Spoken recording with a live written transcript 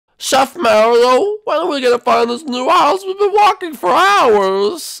Chef Mario, when are we gonna find this new house? We've been walking for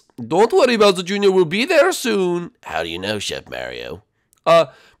hours. Don't worry, Bowser Jr. We'll be there soon. How do you know, Chef Mario?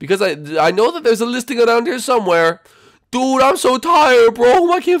 Because I know that there's a listing around here somewhere. Dude, I'm so tired,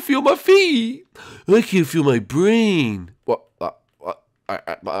 bro. I can't feel my feet. I can't feel my brain. What?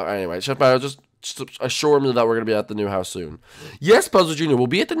 Anyway, Chef Mario, just assure me that we're going to be at the new house soon. Yes, Bowser Jr., we'll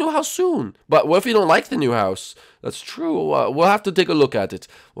be at the new house soon. But what if you don't like the new house? That's true. We'll have to take a look at it.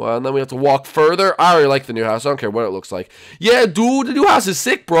 Well, and then we have to walk further. I already like the new house. I don't care what it looks like. Yeah, dude, the new house is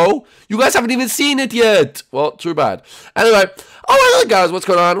sick, bro. You guys haven't even seen it yet. Well, too bad. Anyway, alright guys, what's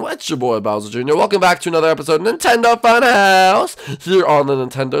going on? It's your boy Bowser Jr. Welcome back to another episode of Nintendo Funhouse here on the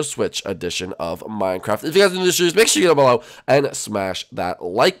Nintendo Switch edition of Minecraft. If you guys are new to the series, make sure you get below and smash that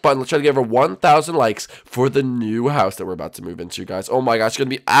like button. Let's try to get over 1,000 likes for the new house that we're about to move into, guys. Oh my gosh, it's going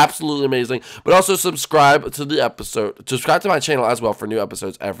to be absolutely amazing. But also subscribe to the episode, subscribe to my channel as well for new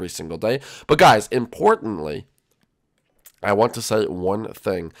episodes every single day. But guys, importantly, I want to say one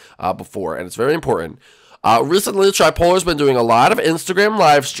thing before, and it's very important. Recently, Tripolar's been doing a lot of Instagram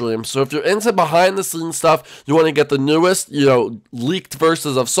live streams, so if you're into behind-the-scenes stuff, you want to get the newest, leaked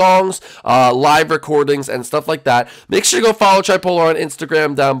verses of songs, live recordings, and stuff like that, make sure you go follow Tripolar on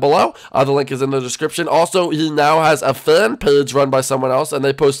Instagram down below. The link is in the description. Also, he now has a fan page run by someone else, and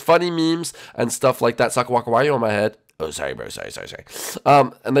they post funny memes and stuff like that. Sakawaka, why are you on my head? Oh, sorry, bro. Sorry.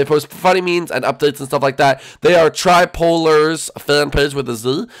 And they post funny memes and updates and stuff like that. They are Tripolar's fan page with a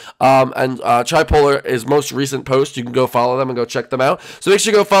Z. And Tripolar is most recent post. You can go follow them and go check them out. So make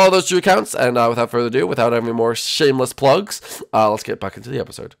sure you go follow those two accounts. And without further ado, without any more shameless plugs, let's get back into the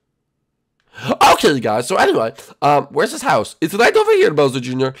episode. Okay, guys. So anyway, where's this house? It's right over here, Bowser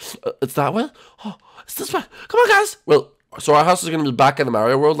Jr. It's that way? Oh, it's this way. Come on, guys. Well, so our house is going to be back in the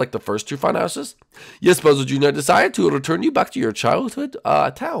Mario world like the first two fun houses? Yes, Bowser Jr. decided to return you back to your childhood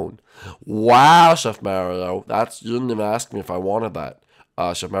town. Wow, Chef Mario. You didn't even ask me if I wanted that.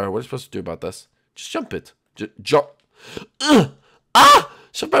 Chef Mario, what are you supposed to do about this? Just jump it. Jump.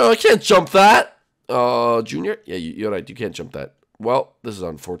 Chef Mario, I can't jump that. Junior? Yeah, you're right. You can't jump that. Well, this is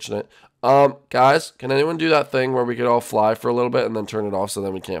unfortunate. Guys, can anyone do that thing where we could all fly for a little bit and then turn it off so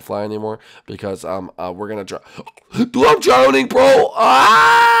then we can't fly anymore? Because, we're gonna drown. Dude, I'm drowning, bro!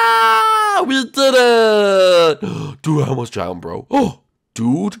 We did it! Dude, I almost drowned, bro. Oh,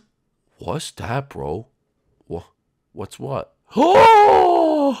 dude. What's that, bro? What's what?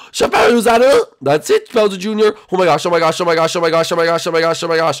 Oh! Chef Mario, is that it? That's it, Bowser Jr. Oh my gosh, oh my gosh, oh my gosh, oh my gosh, oh my gosh, oh my gosh, oh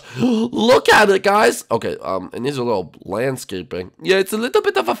my gosh. Look at it, guys. Okay, it needs a little landscaping. Yeah, it's a little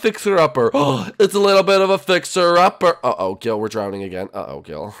bit of a fixer-upper. It's a little bit of a fixer-upper. Uh-oh, Gil, we're drowning again. Uh-oh,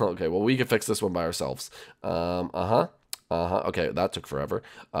 Gil. Okay, well, we can fix this one by ourselves. Okay, that took forever.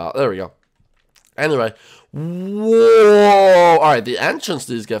 There we go. Anyway, whoa! Alright, the entrance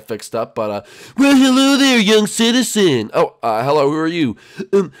needs to get fixed up, but, well, hello there, young citizen! Oh, hello, who are you?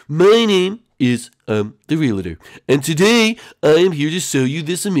 My name is, the Realtor, and today, I am here to show you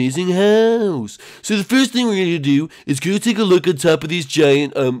this amazing house. So the first thing we're going to do is go take a look on top of these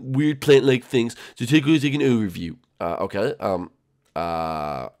giant, weird plant-like things, so take an overview. Okay,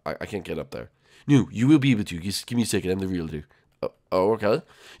 I can't get up there. No, you will be able to, just give me a second, I'm the Realtor. Oh, okay.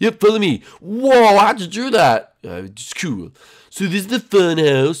 Yep, follow me. Whoa, how'd you do that? It's cool. So this is the fun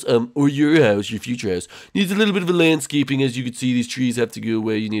house, or your house, your future house. Needs a little bit of a landscaping. As you can see, these trees have to go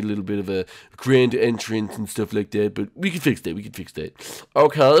away. You need a little bit of a grand entrance and stuff like that. But we can fix that.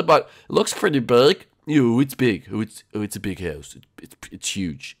 Okay, but it looks pretty big. It's big. It's a big house. It's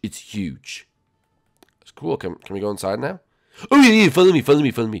huge. It's huge. It's cool. Can we go inside now? Oh, yeah, follow me.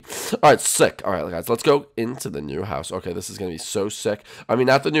 Alright, sick. Alright, guys, let's go into the new house. Okay, this is going to be so sick. I mean,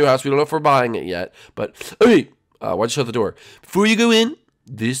 not the new house. We don't know if we're buying it yet. But, okay, why'd you shut the door? Before you go in,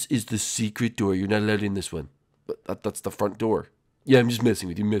 this is the secret door. You're not allowed in this one. That's the front door. Yeah, I'm just messing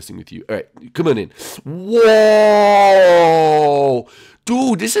with you. Alright, come on in. Whoa!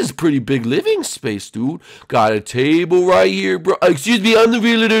 Dude, this is pretty big living space, dude. Got a table right here, bro. Excuse me, I'm the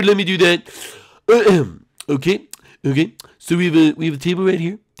Realtor. Let me do that. Okay. So we have a table right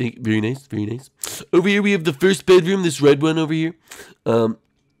here. Very nice. Over here we have the first bedroom, this red one over here.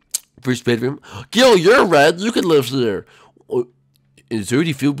 First bedroom. Gil, you're red. You can live here. It's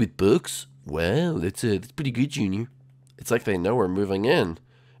already filled with books. Wow, that's pretty good, Junior. It's like they know we're moving in.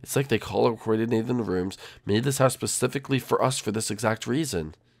 It's like they color coordinated the rooms, made this house specifically for us for this exact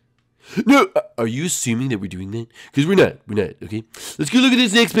reason. No, are you assuming that we're doing that? Because we're not, okay? Let's go look at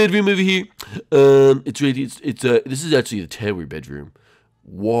this next bedroom over here. This is actually the tower bedroom.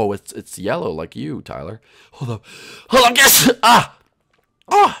 Whoa, it's yellow like you, Tyler. Hold on, guess!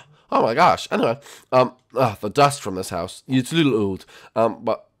 Oh my gosh. Anyway, the dust from this house, it's a little old.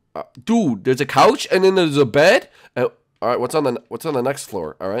 But Dude, there's a couch and then there's a bed. All right, what's on the next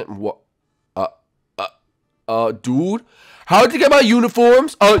floor? All right, what? Dude, how did you get my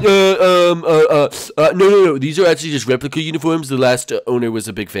uniforms? No. These are actually just replica uniforms. The last owner was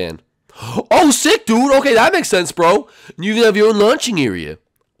a big fan. Oh, sick, dude. Okay, that makes sense, bro. You even have your own launching area.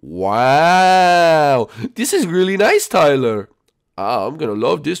 Wow, this is really nice, Tyler. I'm gonna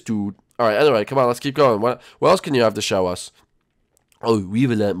love this, dude. All right, anyway, come on, let's keep going. What else can you have to show us? Oh, we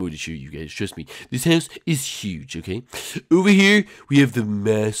have a lot more to show you guys. Trust me. This house is huge, okay? Over here, we have the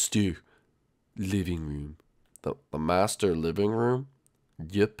master living room. The master living room?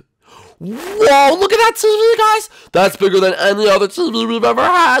 Yep. Whoa, look at that TV, guys. That's bigger than any other TV we've ever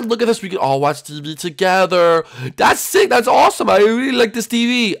had. Look at this. We can all watch TV together. That's sick. That's awesome. I really like this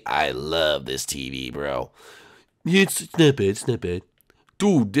TV. I love this TV, bro. It's not bad. It's not bad.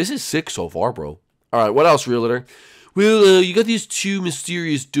 Dude, this is sick so far, bro. All right, what else, realtor? Well, you got these two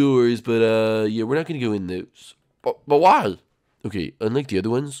mysterious doors, but, yeah, we're not going to go in those. But why? Okay, unlike the other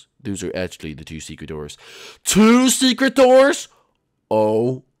ones, those are actually the 2 secret doors. 2 secret doors?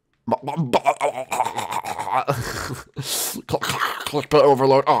 Oh. Click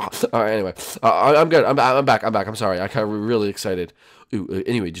overload. Oh. All right, anyway. I'm good. I'm back. I'm sorry. I got really excited. Ooh,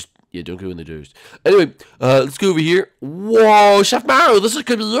 anyway, just, yeah, don't go in the doors. Anyway, let's go over here. Whoa, Chef Mario,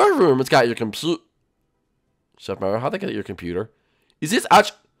 could be your room. It's got your computer. Chef Mario, how'd they get your computer? Is this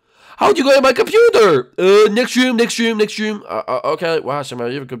actually... How'd you go in my computer? Next room. Okay, wow, Chef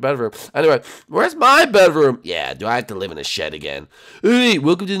Mario, you have a good bedroom. Anyway, where's my bedroom? Yeah, do I have to live in a shed again? Hey,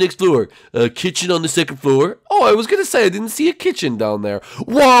 welcome to the next floor. Kitchen on the 2nd floor. Oh, I was gonna say, I didn't see a kitchen down there.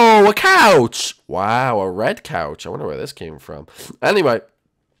 Whoa, a couch. Wow, a red couch. I wonder where this came from. Anyway,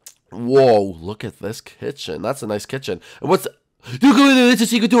 whoa, look at this kitchen. That's a nice kitchen. And what's... You go in there, it's a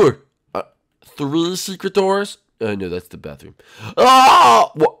secret door. 3 secret doors? No, that's the bathroom.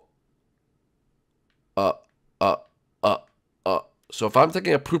 Oh! What? So if I'm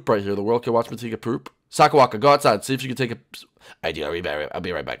taking a poop right here, the world can watch me take a poop? Sakawaka, go outside. See if you can take a... I do. I'll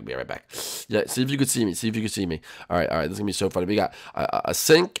be right back. Yeah, see if you could see me. All right. This is going to be so funny. We got a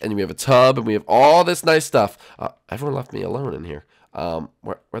sink, and we have a tub, and we have all this nice stuff. Everyone left me alone in here.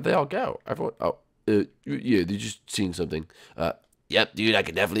 Where'd they all go? Everyone... Oh, yeah, they just seen something. Yep, dude, I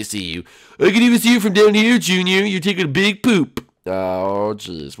can definitely see you. I can even see you from down here, Junior. You're taking a big poop. Oh,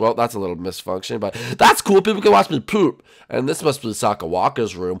 jeez. Well, that's a little misfunction, but that's cool. People can watch me poop. And this must be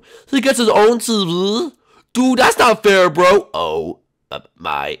Sakawaka's room. He gets his own TV. Dude, that's not fair, bro. Oh,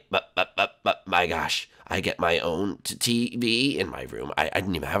 my gosh. I get my own TV in my room. I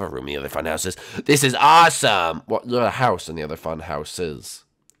didn't even have a room in the other fun houses. This is awesome. Well, you have a house in the other fun houses.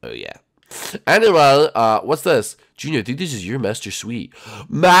 Oh, yeah. Anyway, what's this? Junior, I think this is your master suite.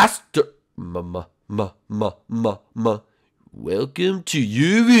 Master... Welcome to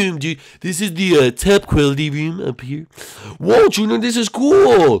your room, dude. This is the top quality room up here. Whoa, Junior, this is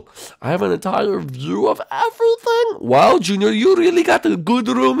cool. I have an entire view of everything. Wow, Junior, you really got a good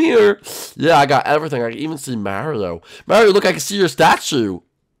room here. Yeah, I got everything. I can even see Mario. Mario, look, I can see your statue.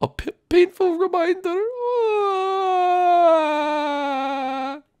 A painful reminder.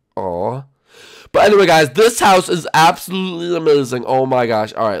 Aww. But anyway, guys, this house is absolutely amazing. Oh my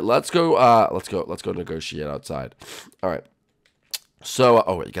gosh. All right, let's go negotiate outside. All right. So,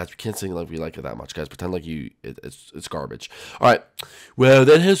 oh wait, guys, we can't sing like we like it that much, guys. Pretend like it's garbage. All right. Well,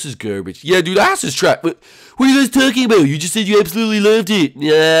 that house is garbage. Yeah, dude, that house is trash. What are you guys talking about? You just said you absolutely loved it.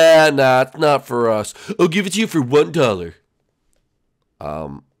 Yeah, nah, it's not for us. I'll give it to you for $1. I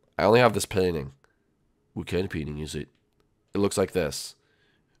only have this painting. What kind of painting is it? It looks like this.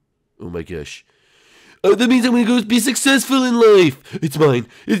 Oh my gosh. Oh, that means I'm gonna go be successful in life. It's mine.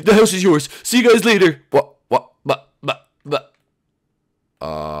 The house is yours. See you guys later.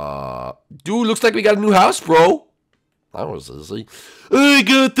 Dude, looks like we got a new house, bro. That was easy. I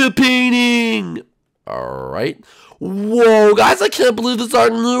got the painting. All right. Whoa, guys, I can't believe this is our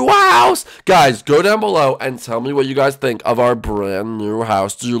new house. Guys, go down below and tell me what you guys think of our brand new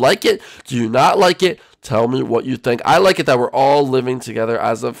house. Do you like it? Do you not like it? Tell me what you think. I like it that we're all living together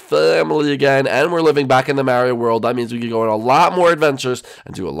as a family again, and we're living back in the Mario world. That means we can go on a lot more adventures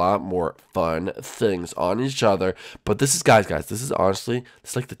and do a lot more fun things on each other. But this is, guys, this is honestly,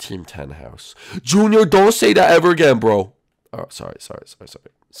 it's like the Team 10 house. Junior, don't say that ever again, bro. Oh, sorry. I'm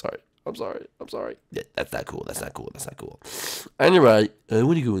sorry. Yeah, that's not cool. That's not cool. Anyway, I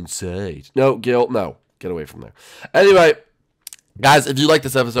want to go inside. No, Gil, no. Get away from there. Anyway, guys, if you like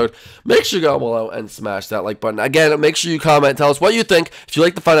this episode, make sure you go below and smash that like button. Again, make sure you comment. Tell us what you think. If you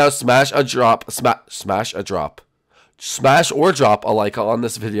like the funhouse, smash or drop a like on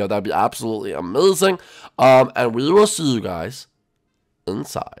this video. That'd be absolutely amazing. And we will see you guys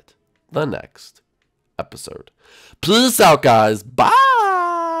inside the next episode. Peace out, guys. Bye.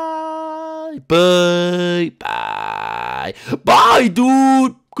 Bye. Bye. Bye,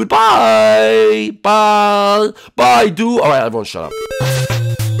 dude. Goodbye. Bye. Bye, dude. All right, everyone shut up.